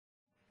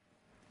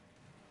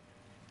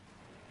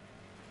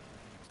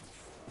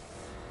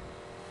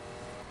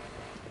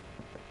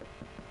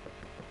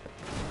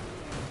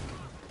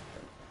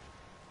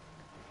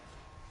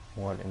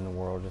What in the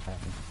world just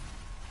happened?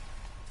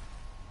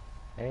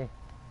 Hey.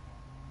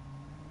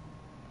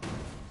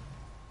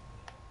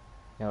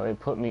 It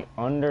put me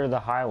under the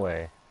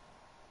highway.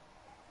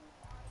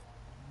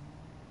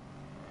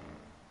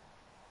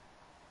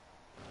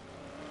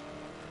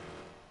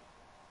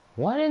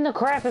 What in the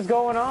crap is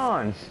going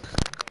on?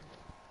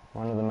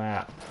 Onto the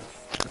map.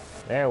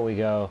 There we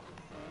go.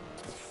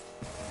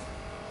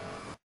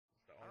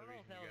 I don't know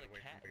if that was a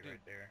cat, dude. Right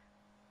there.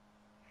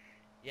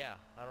 Yeah,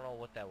 I don't know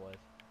what that was.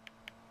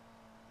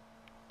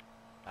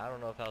 I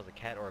don't know if that was a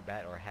cat or a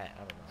bat or a hat.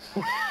 I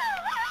don't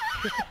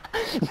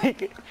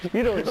know.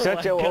 You don't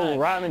shut your old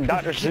rhyming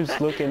Dr. Seuss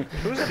looking.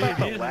 Who's about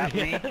to lap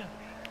me?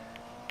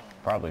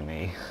 Probably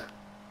me.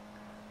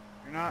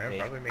 You're not me.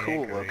 Probably me.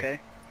 Cool, okay?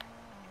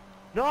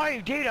 No,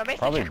 you did. I missed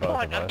the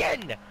checkpoint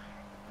again.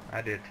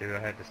 I did too. I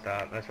had to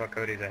stop. That's why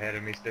Cody's ahead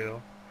of me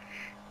still.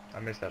 I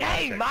missed that.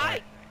 Hey,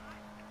 Mike!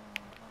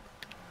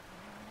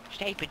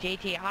 Stay for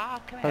GTR.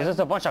 Come on. There's just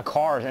a bunch of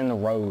cars in the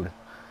road.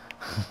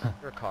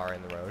 You're a car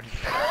in the road.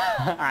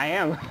 I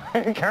am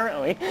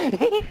currently.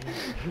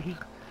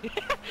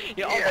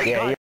 Yeah, oh my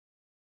God.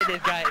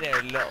 This guy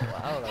there. No,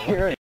 I don't know.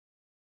 You're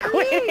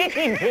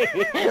quitting me.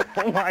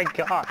 Oh my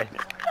God.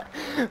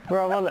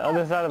 Bro, I'm on the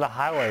other side of the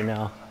highway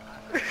now.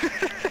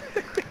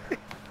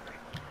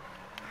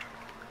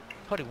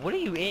 Cody, what are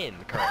you in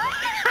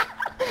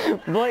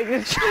currently? Blake,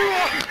 this.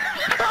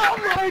 Oh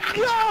my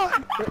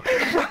God!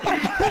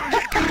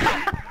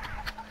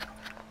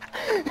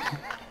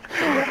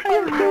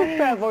 I threw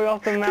Fat Boy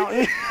off the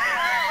mountain.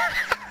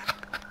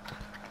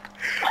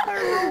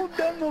 I rolled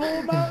down the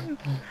whole mountain.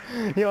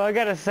 Yo, I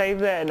gotta save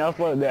that and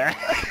upload that.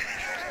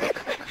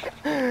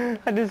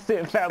 I just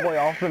sent Fat Boy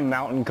off the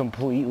mountain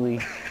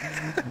completely.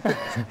 Oh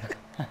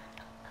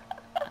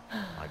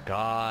my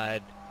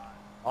God.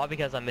 All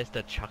because I missed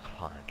a chuck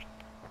pond.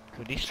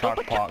 Dude, these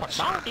Chuck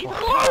pots. these are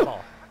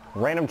horrible.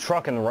 Random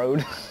truck in the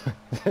road.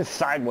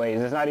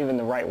 Sideways. It's not even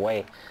the right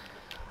way.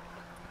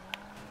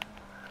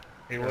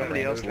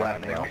 Somebody else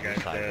lapped me.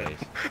 Sideways.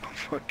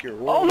 Fuck your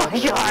Oh my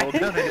God!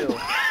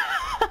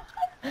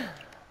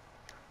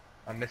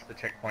 I missed the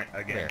checkpoint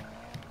again.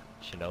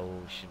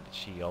 Chernobyl.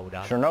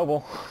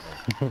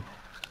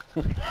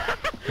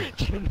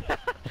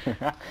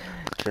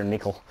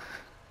 Chernickel.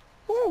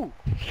 Woo!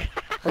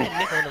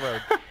 Nickel in the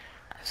road.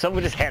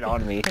 Someone just head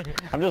on me.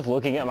 I'm just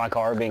looking at my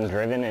car being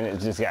driven and it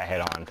just got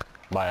head on.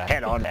 By a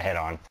head on to head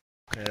on.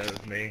 Yeah, it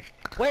was me.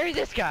 Where is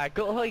this guy?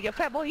 Go, oh,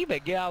 Fat Boy, you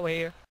better get out of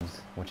here.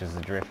 Which is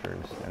the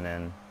drifters, and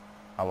then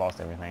I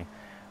lost everything.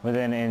 But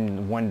then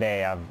in one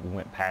day I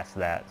went past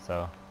that,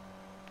 so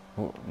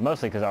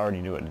mostly because I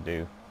already knew what to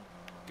do.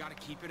 Gotta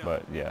keep it up.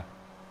 But yeah,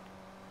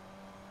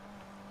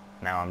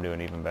 now I'm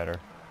doing even better.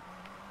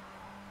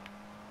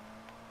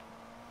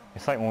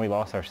 It's like when we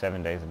lost our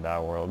 7 days of Die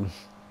World.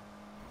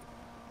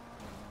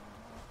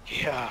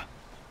 Yeah.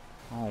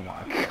 Oh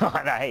my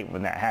God, I hate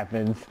when that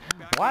happens.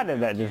 Why did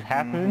that just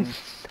happen?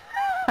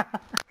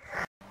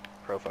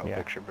 Profile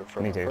picture, but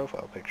from me a too.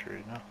 profile picture,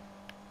 you know.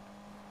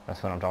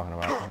 That's what I'm talking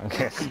about.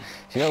 Okay,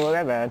 she don't look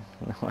that bad.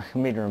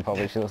 Meet her in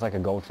public, she looks like a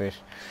goldfish.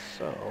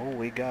 So,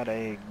 we got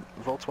a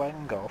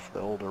Volkswagen Golf, the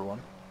older one.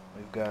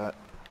 We've got...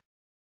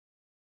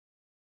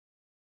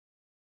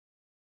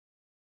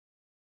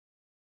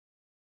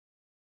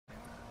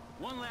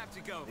 One lap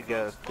to go. We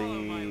got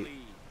the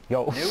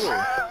Yo.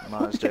 newer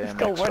Mazda What's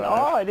going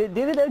MX-5. on? It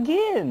did it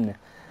again.